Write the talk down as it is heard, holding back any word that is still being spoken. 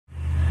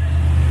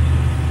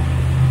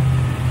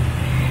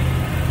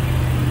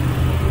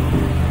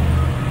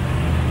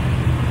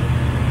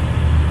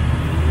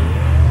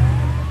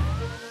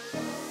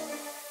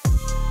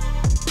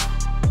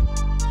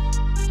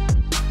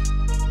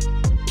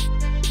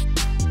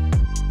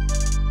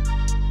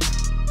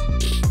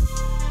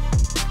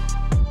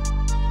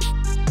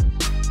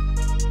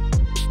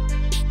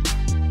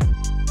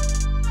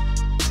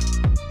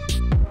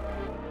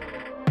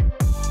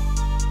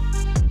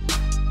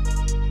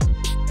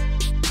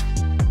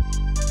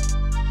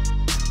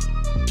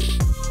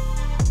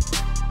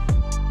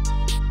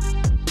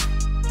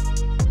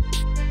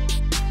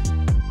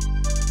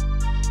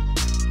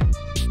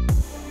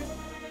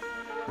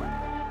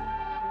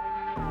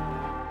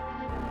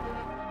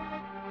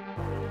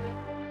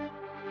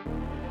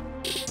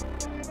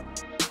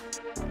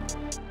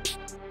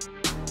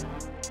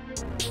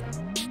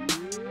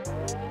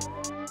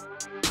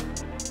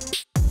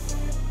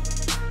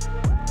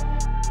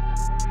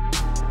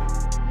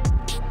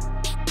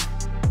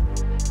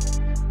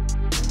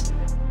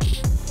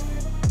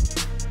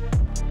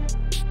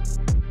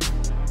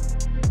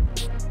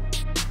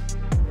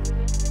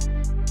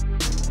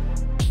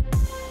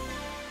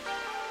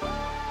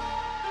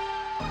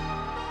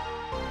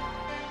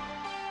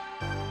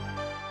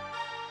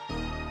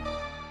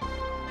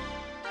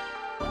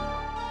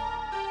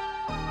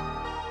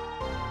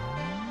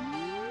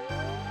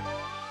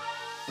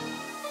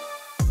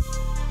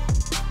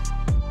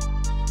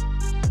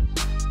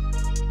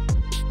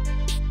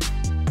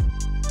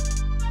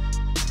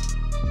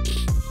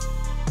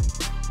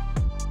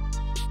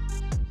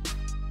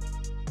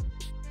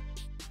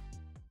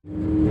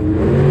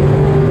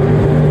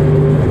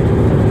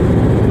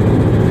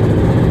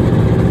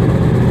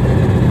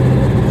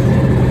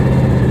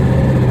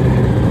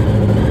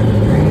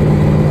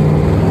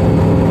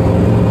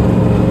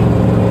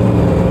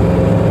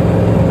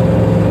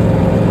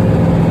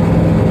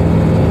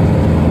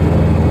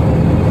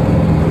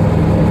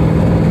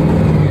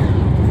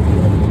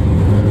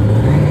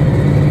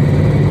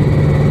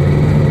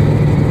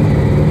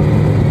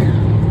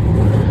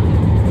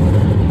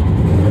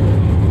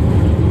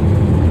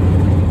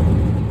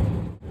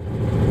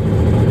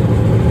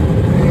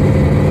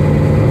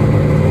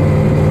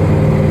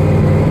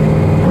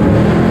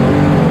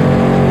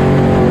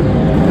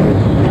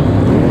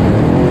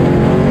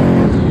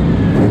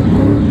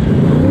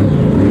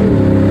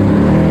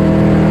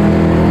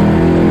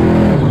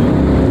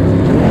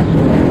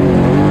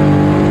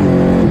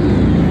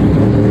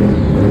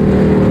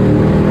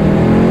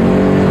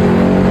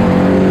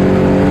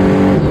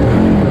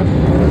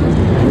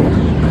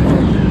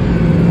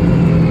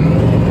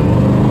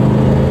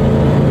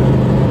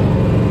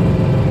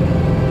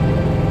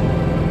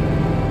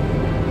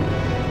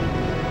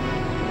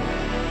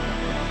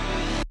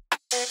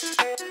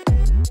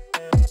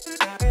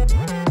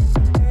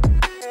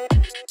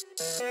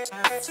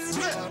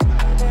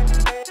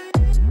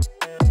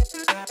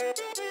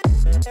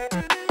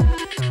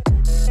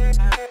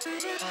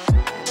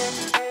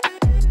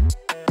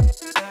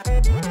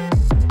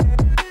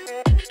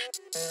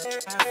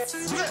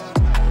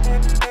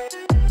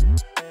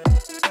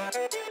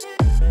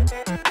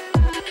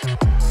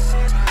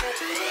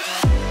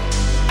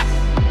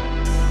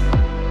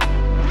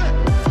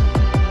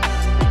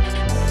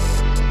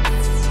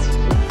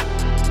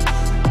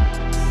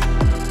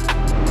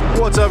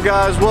What's up,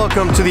 guys?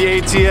 Welcome to the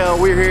ATL.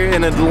 We're here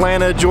in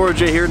Atlanta,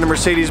 Georgia, here in the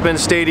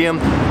Mercedes-Benz Stadium.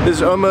 This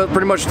is almost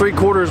pretty much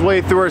 3/4 way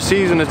through our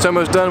season. It's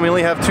almost done. We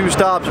only have 2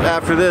 stops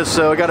after this,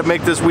 so I got to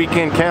make this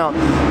weekend count.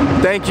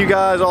 Thank you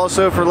guys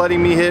also for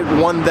letting me hit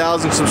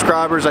 1,000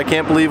 subscribers. I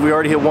can't believe we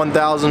already hit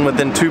 1,000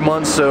 within 2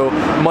 months, so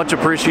much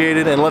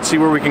appreciated. And let's see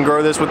where we can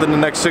grow this within the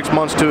next 6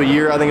 months to a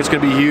year. I think it's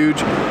going to be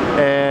huge.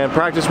 And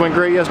practice went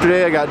great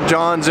yesterday. I got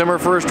John Zimmer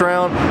first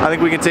round. I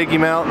think we can take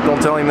him out. Don't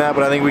tell him that,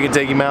 but I think we can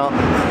take him out.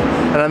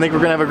 And I think we're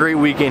gonna have a great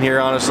weekend here,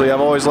 honestly.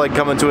 I've always liked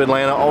coming to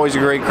Atlanta, always a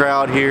great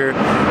crowd here.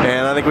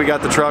 And I think we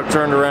got the truck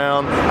turned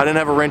around. I didn't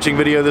have a wrenching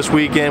video this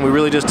weekend. We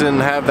really just didn't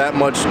have that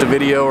much to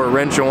video or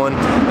wrench on.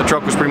 The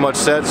truck was pretty much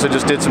set, so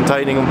just did some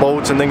tightening of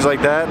bolts and things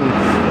like that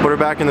and put her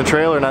back in the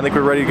trailer, and I think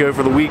we're ready to go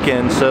for the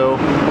weekend. So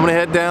I'm gonna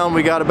head down.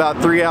 We got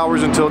about 3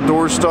 hours until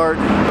doors start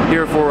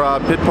here for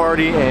pit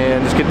party,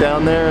 and just get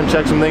down there and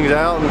check some things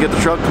out and get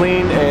the truck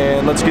clean,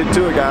 and let's get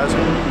to it, guys.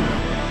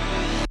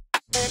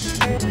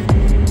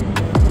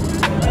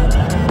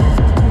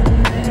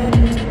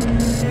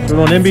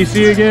 We're on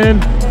NBC again.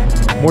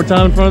 More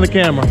time in front of the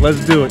camera.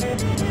 Let's do it.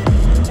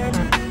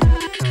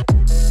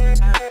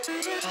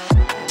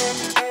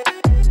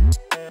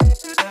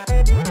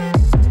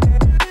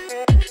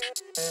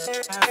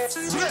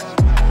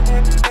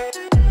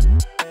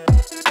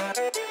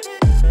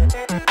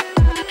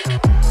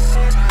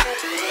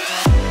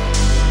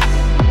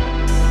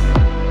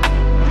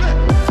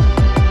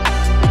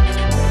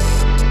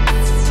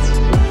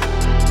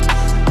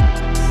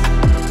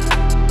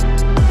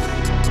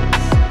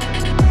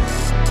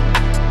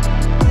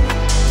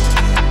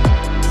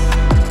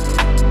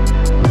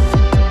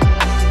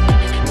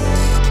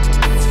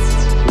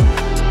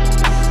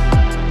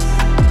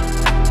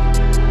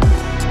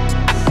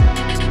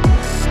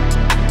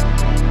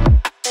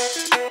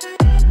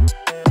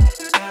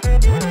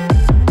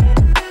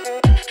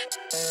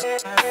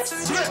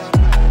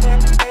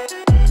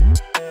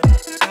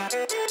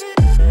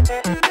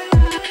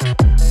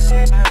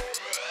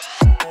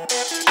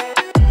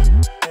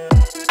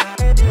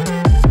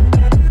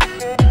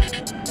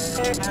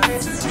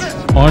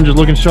 Orange is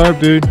looking sharp,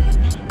 dude.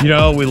 You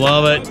know, we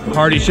love it.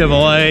 Hardy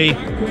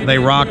Chevrolet, they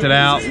rocked it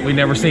out. We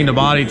never seen the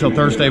body till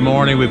Thursday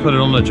morning. We put it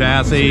on the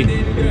chassis.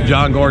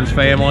 John Gordon's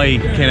family,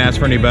 can't ask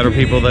for any better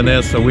people than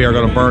this, so we are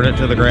gonna burn it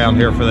to the ground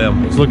here for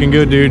them. It's looking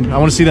good, dude. I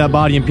wanna see that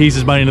body in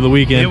pieces by the end of the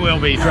weekend. It will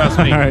be, trust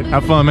me. All right,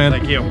 have fun, man.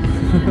 Thank you.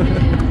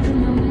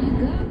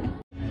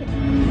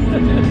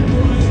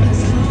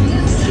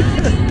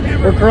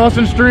 We're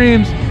crossing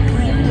streams.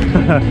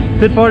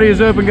 Pit party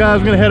is open, guys.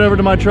 We're gonna head over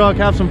to my truck,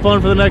 have some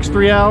fun for the next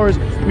 3 hours,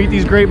 meet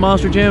these great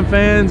Monster Jam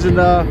fans, and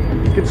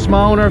get the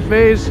smile on our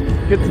face,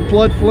 get the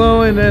blood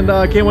flowing, and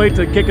can't wait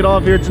to kick it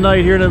off here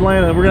tonight here in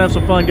Atlanta. We're gonna have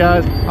some fun,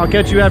 guys. I'll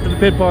catch you after the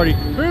pit party.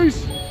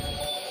 Peace.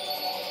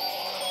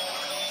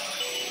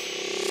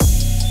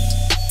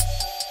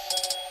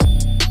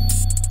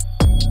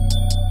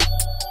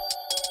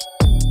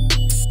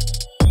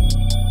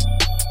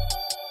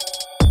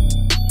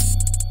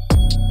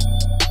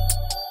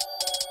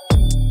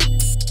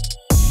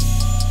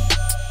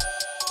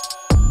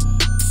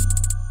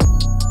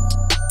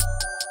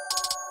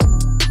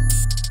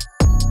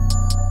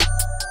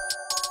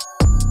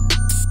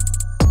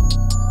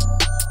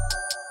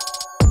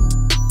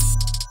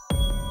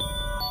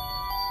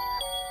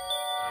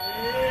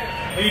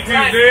 Me too,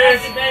 dude.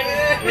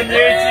 In the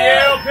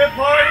ATL pit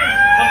party.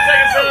 Come check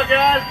us out,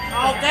 guys.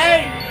 All day.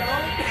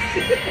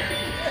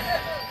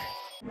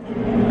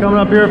 Coming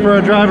up here for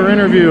a driver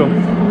interview.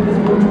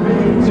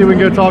 See if we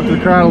can go talk to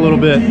the crowd a little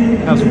bit.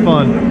 Have some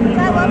fun.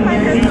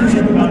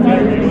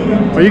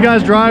 Are you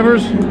guys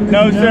drivers?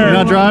 No, sir. You're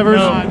not drivers?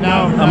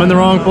 No. I'm in the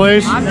wrong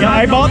place? Yeah,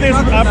 I bought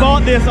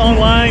this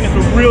online. It's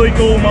a really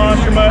cool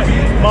Monster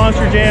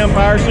Jam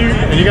fire suit.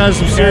 And you guys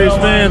are some serious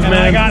fans,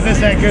 man. I got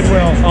this at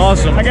Goodwill.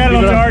 Awesome. I got it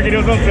on Target. It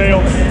was on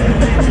sale.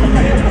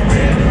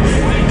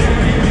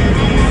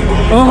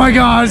 Oh my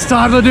God, it's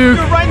Todd LeDuc.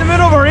 You're right in the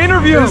middle of our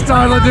interview. It's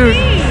Todd LeDuc.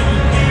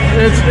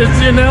 It's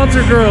the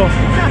announcer girl.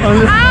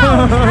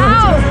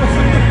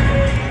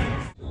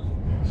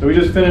 So we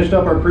just finished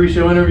up our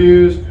pre-show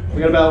interviews. We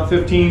got about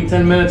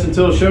 10 minutes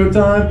until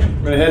showtime.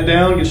 We're gonna head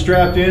down, get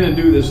strapped in, and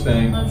do this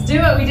thing. Let's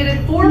do it. We did a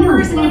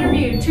 4-person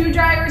interview, 2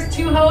 drivers,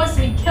 2 hosts.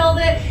 We killed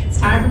it. It's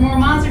time for more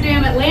Monster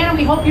Jam Atlanta.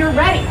 We hope you're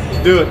ready.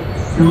 Let's do it.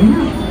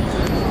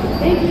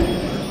 Thank you.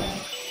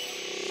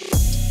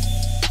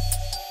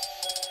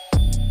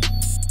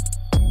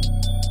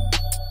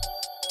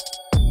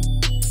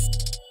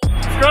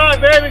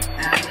 Subscribe, baby.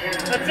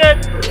 That's it.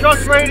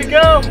 Truck's ready to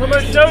go.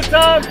 Almost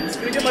showtime.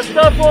 Gonna get my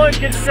stuff on,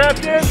 get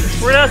strapped in.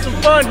 We're gonna have some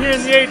fun here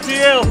in the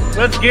ATL.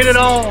 Let's get it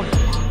on.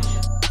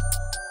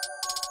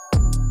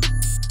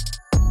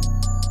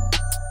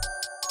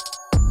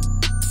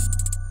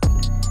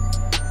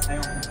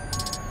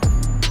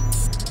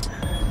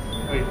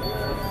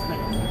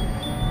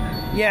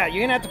 Yeah,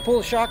 you're gonna have to pull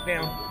the shock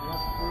down.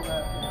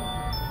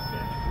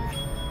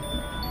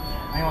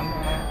 Hang on.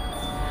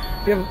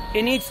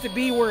 It needs to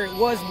be where it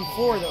was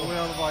before, though.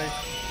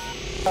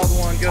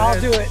 One, go I'll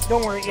ahead. do it.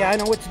 Don't worry. Yeah, I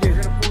know what to do.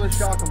 We're gonna pull this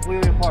shock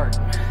completely apart.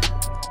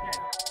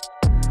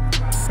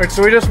 All right,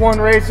 so we just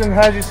won racing.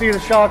 As you see, the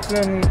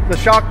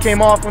shock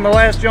came off on the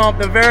last jump,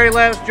 the very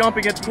last jump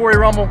against Corey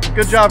Rummel.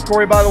 Good job,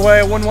 Corey, by the way.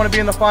 I wouldn't want to be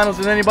in the finals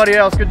with anybody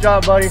else. Good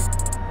job, buddy.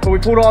 But we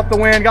pulled off the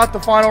win, got the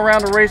final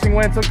round of racing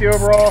win, took the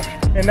overall,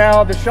 and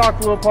now the shock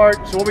flew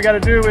apart. So what we got to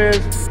do is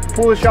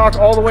pull the shock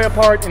all the way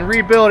apart and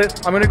rebuild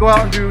it. I'm going to go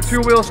out and do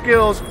two-wheel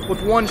skills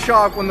with one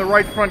shock on the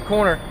right front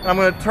corner. And I'm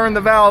going to turn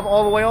the valve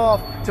all the way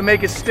off to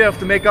make it stiff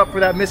to make up for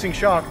that missing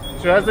shock.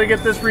 So as they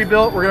get this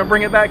rebuilt, we're going to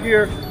bring it back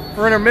here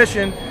for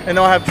intermission, and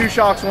they'll have two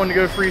shocks, one to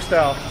go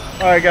freestyle.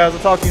 All right, guys, I'll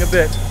talk to you in a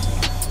bit.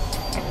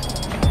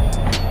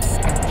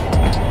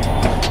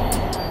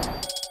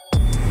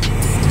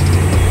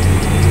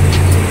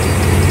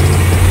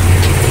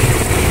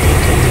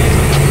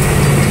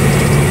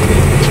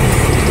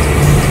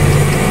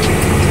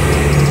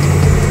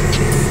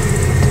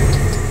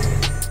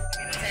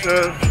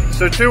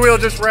 So two-wheel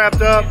just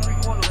wrapped up.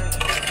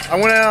 I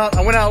went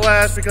out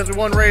last because we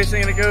won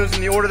racing, and it goes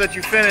in the order that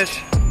you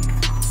finish.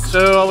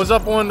 So I was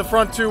up on the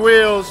front two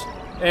wheels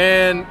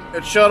and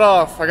it shut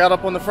off. I got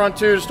up on the front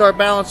two to start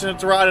balancing it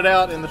to ride it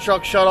out, and the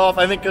truck shut off.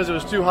 I think because it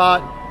was too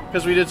hot,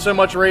 because we did so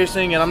much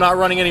racing and I'm not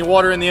running any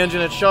water in the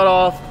engine. It shut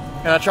off,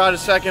 and I tried a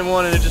second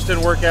one and it just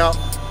didn't work out.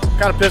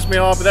 Kind of pissed me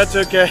off, but that's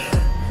okay.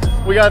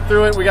 We got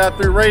through it. We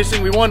got through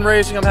racing. We won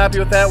racing. I'm happy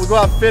with that. We go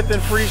out 5th in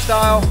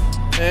freestyle,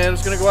 and I'm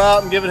just gonna go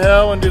out and give it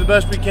hell and do the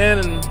best we can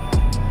and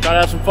try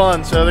to have some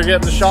fun. So they're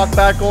getting the shock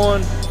back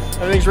on,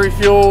 everything's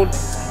refueled,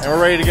 and we're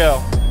ready to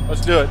go.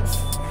 Let's do it.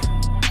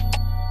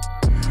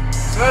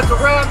 So that's a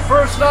wrap.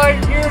 First night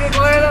here in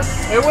Atlanta.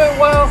 It went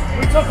well.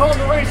 We took home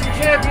the racing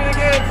champion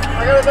again.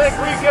 I gotta thank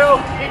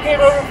Rico. He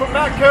came over from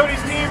Matt Cody's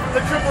team from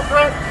the Triple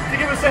Threat to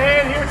give us a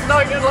hand here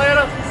tonight in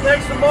Atlanta.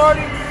 Thanks to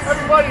Marty.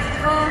 Everybody's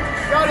crew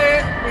got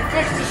in. We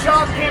fixed the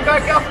shock, came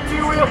back out for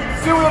two-wheel.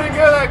 Two-wheel didn't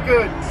go that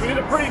good. We did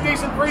a pretty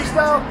decent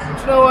freestyle. But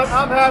you know what?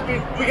 I'm happy.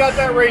 We got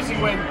that racing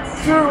win.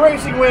 2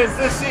 racing wins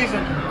this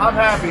season. I'm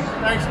happy.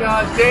 Thanks,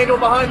 guys. Daniel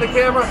behind the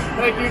camera.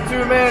 Thank you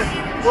too, man.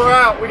 We're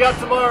out. We got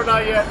tomorrow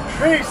night yet.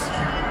 Peace.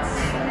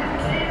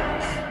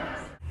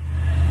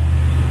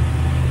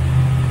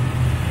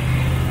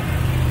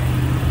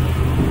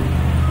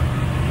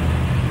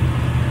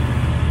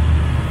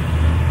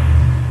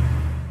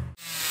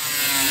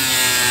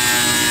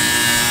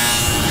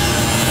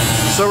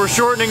 So we're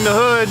shortening the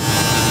hood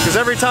because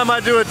every time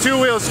I do a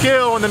two-wheel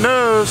skill on the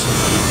nose,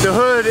 the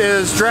hood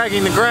is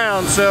dragging the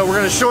ground. So we're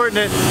going to shorten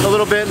it a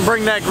little bit and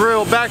bring that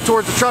grill back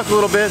towards the truck a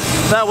little bit.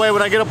 That way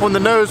when I get up on the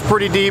nose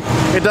pretty deep,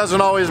 it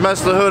doesn't always mess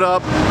the hood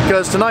up.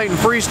 Because tonight in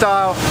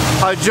freestyle,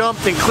 I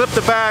jumped and clipped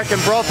the back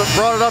and brought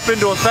it up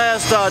into a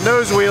fast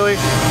nose wheelie,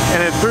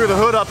 and it threw the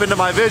hood up into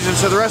my vision.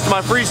 So the rest of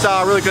my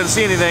freestyle I really couldn't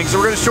see anything. So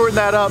we're going to shorten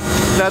that up,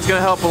 and that's going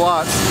to help a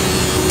lot.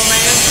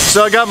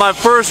 So I got my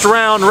first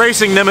round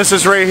racing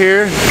nemesis right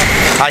here.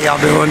 How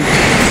y'all doing?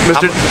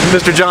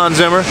 Mr. John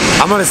Zimmer.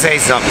 I'm gonna say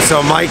something.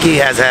 So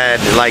Mikey has had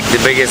like the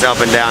biggest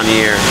up and down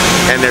year,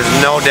 and there's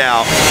no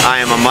doubt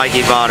I am a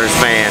Mikey Botters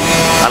fan.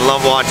 I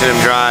love watching him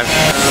drive.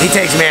 He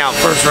takes me out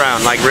first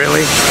round, like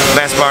really.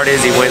 Best part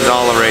is he wins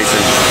all the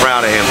racing.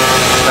 Proud of him.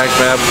 Thanks,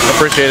 man.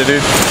 Appreciate it,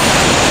 dude.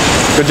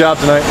 Good job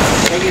tonight.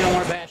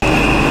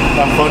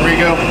 Have fun,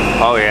 Rico?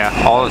 Oh yeah,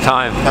 all the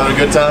time. Having a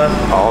good time?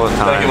 All the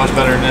time. Gotta get much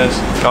better than this.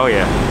 Oh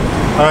yeah.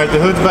 All right, the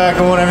hood's back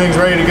on. Everything's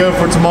ready to go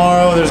for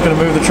tomorrow. They're just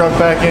gonna move the truck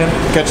back in.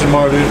 Catch you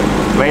tomorrow, dude.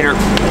 Later. All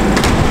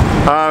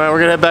right, man, we're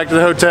gonna head back to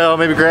the hotel,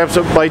 maybe grab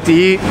something bite to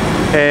eat.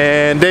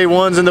 And day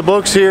 1's in the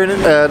books here in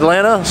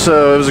Atlanta.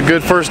 So it was a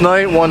good first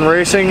night, won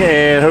racing,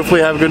 and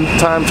hopefully have a good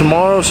time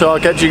tomorrow. So I'll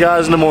catch you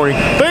guys in the morning.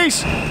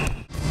 Peace!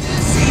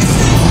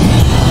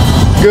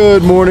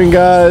 Good morning,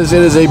 guys.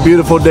 It is a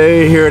beautiful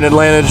day here in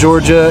Atlanta,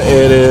 Georgia.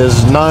 It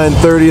is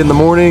 9:30 in the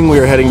morning. We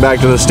are heading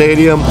back to the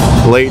stadium.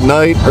 Late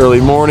night,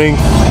 early morning.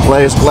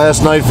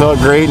 Last night felt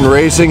great in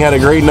racing. Had a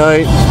great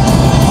night.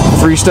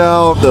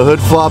 Freestyle, the hood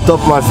flopped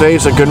up in my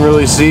face. I couldn't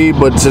really see,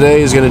 but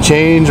today is going to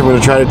change. I'm going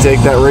to try to take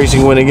that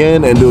racing win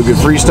again and do a good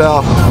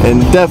freestyle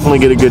and definitely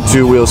get a good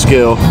two-wheel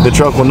skill. The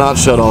truck will not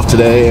shut off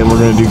today, and we're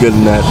going to do good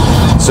in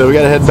that. So we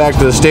got to head back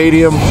to the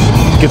stadium,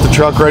 get the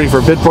truck ready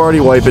for a pit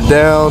party, wipe it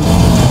down,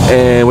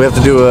 and we have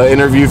to do an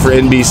interview for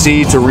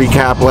NBC to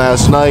recap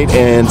last night,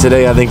 and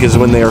today I think is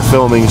when they are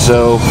filming.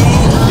 So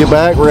get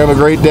back, we're having a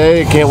great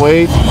day, can't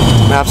wait,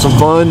 have some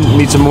fun,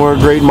 meet some more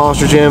great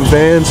Monster Jam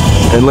fans,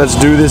 and let's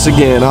do this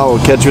again. I will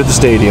catch you at the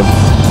stadium.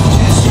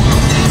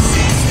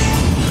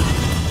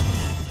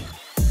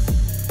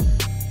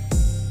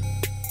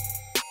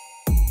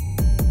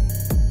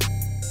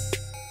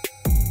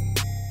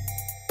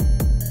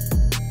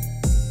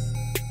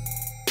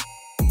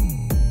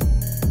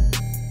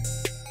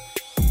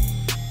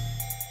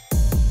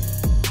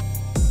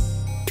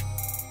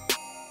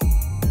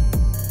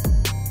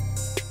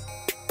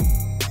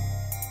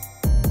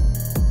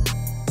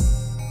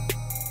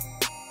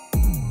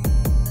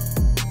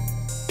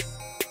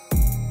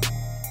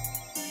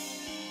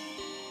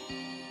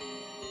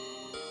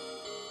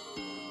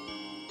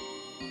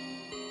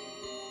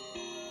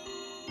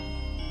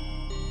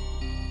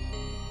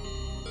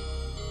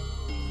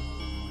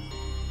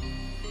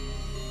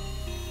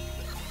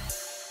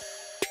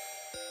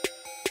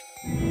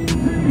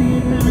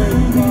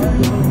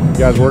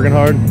 guys working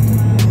hard?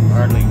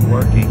 Hardly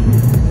working.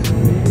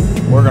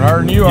 Working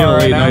harder than you are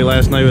right now.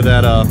 Last night with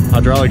that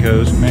hydraulic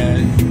hose.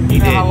 Man, he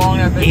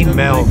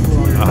melted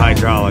a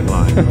hydraulic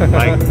line.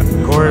 Like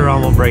Corey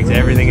Rummel breaks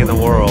everything in the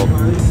world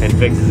and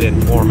fixes it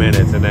in 4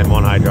 minutes, and then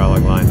one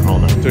hydraulic line all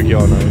night. Took you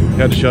all night. You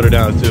had to shut her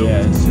down too.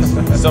 Yeah, it's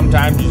just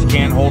sometimes you just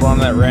can't hold on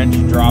to that wrench,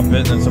 drop it,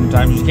 and then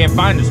sometimes you just can't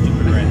find a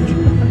stupid wrench.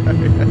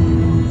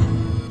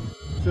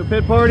 So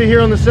pit party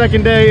here on the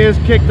second day is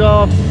kicked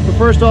off. But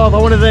first off, I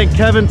want to thank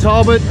Kevin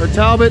Talbot,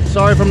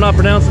 sorry if I'm not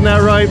pronouncing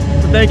that right.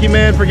 But thank you,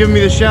 man, for giving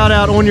me the shout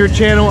out on your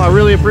channel. I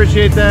really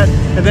appreciate that.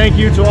 And thank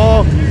you to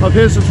all of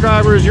his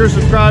subscribers, your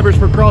subscribers,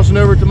 for crossing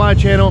over to my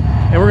channel.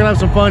 And we're gonna have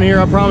some fun here,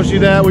 I promise you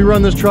that. We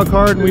run this truck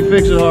hard and we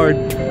fix it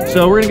hard.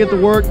 So we're gonna get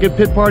to work, get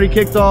pit party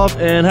kicked off,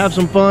 and have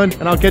some fun.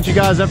 And I'll catch you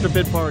guys after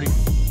pit party.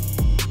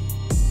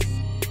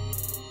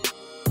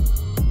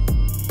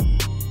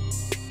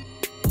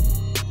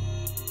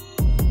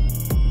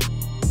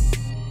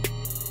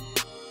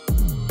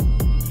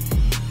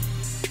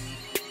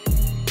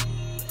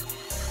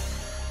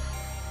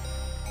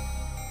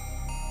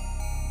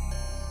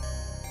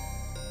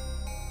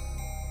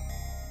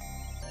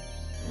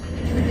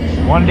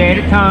 One day at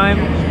a time,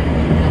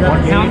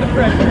 one pound of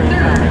pressure.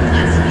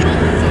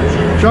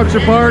 Trucks are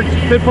parked,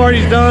 pit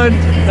party's done,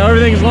 now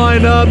everything's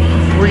lined up.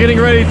 We're getting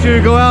ready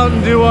to go out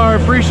and do our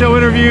pre-show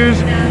interviews.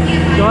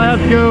 So I have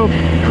to go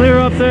clear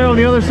up there on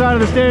the other side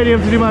of the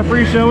stadium to do my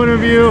pre-show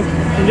interview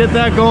and get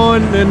that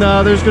going. And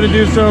they're just gonna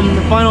do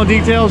some final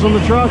details on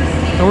the truck,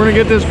 and we're gonna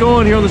get this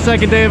going here on the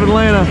second day of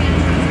Atlanta.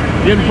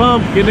 Getting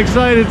pumped, getting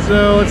excited,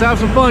 so let's have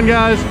some fun,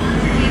 guys.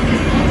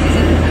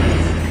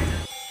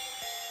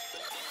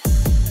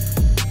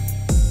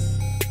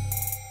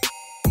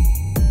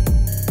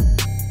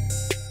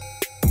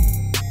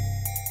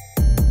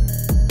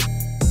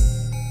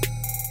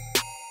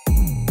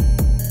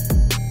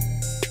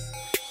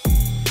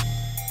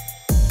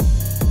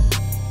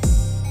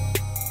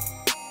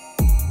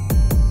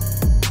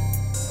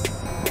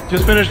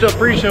 Just finished up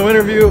pre-show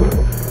interview,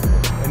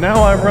 and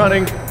now I'm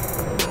running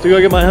to go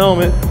get my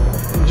helmet,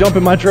 jump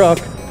in my truck,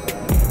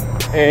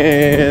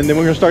 and then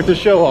we're gonna start this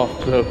show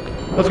off. So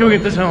let's go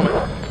get this helmet.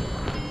 One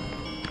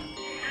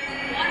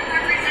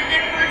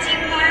representative for Team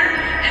Cutter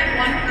and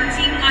one for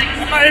Team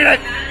Ice. Battling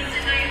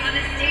tonight on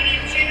the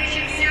Stadium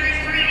Championship Series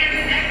 3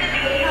 and second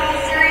the overall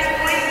series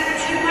points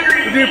of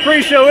 200. We do a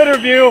pre-show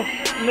interview,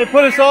 and they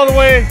put us all the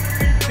way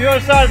to the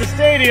other side of the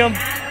stadium,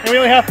 and we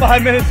only have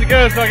 5 minutes to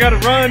go, so I gotta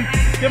run,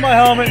 get my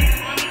helmet,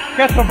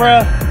 catch my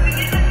breath.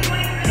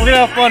 We're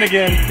gonna have fun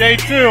again. Day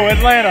 2,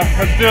 Atlanta.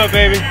 Let's do it,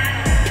 baby.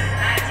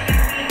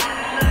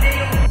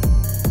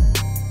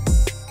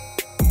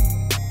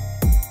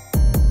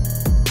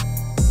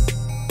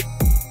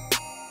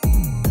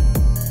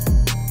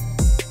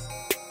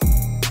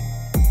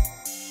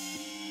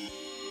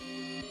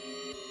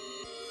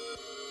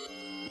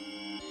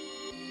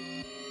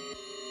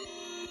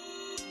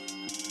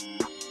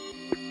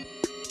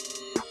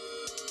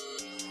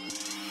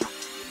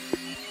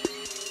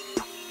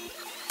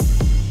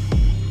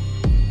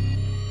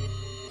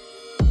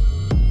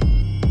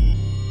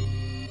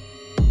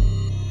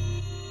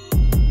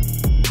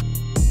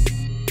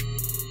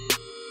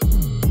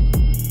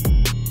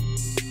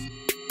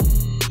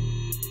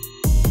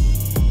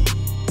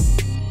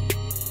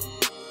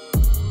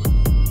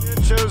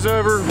 Show's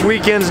over,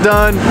 weekend's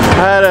done.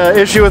 I had an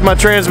issue with my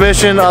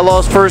transmission. I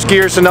lost first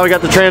gear, so now we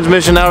got the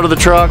transmission out of the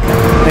truck,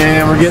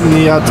 and we're getting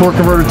the torque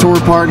converter tore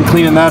apart and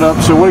cleaning that up.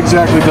 So what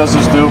exactly does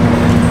this do?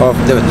 Well,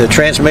 the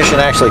transmission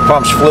actually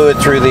pumps fluid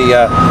through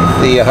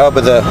the hub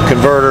of the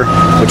converter,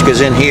 which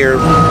goes in here,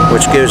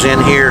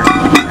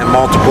 and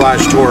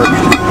multiplies torque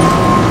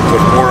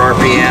with more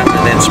RPM,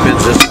 and then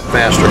spins this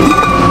faster.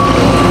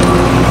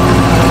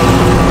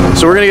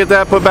 So we're gonna get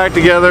that put back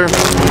together,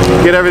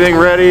 get everything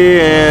ready,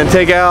 and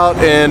take out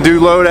and do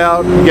load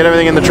out, get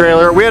everything in the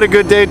trailer. We had a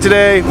good day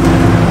today.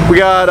 We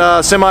got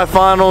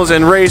semifinals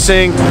and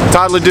racing.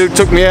 Todd LeDuc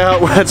took me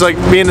out. It's like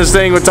being this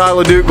thing with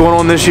Todd LeDuc going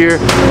on this year.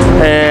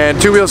 And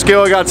two-wheel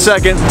skill, I got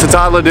second to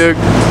Todd LeDuc.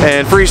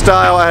 And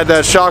freestyle, I had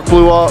that shock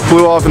blew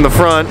off in the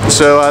front,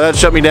 so that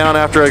shut me down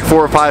after like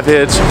 4 or 5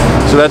 hits.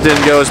 So that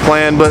didn't go as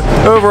planned. But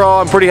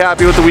overall, I'm pretty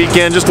happy with the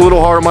weekend. Just a little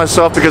hard on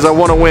myself because I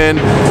want to win.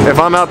 If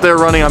I'm out there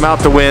running, I'm out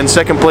to win.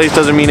 Second place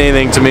doesn't mean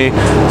anything to me.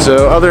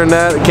 So other than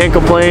that, I can't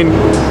complain.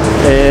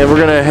 And we're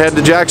gonna head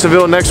to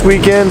Jacksonville next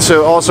weekend.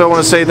 So also I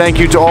want to say thank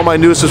you to all my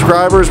new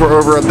subscribers. We're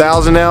over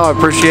 1,000 now. I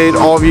appreciate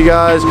all of you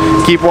guys.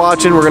 Keep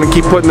watching. We're gonna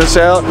keep putting this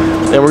out,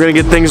 and we're gonna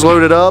get things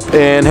loaded up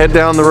and head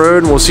down the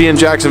road, and we'll see you in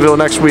Jacksonville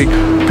next week.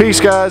 Peace,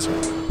 guys.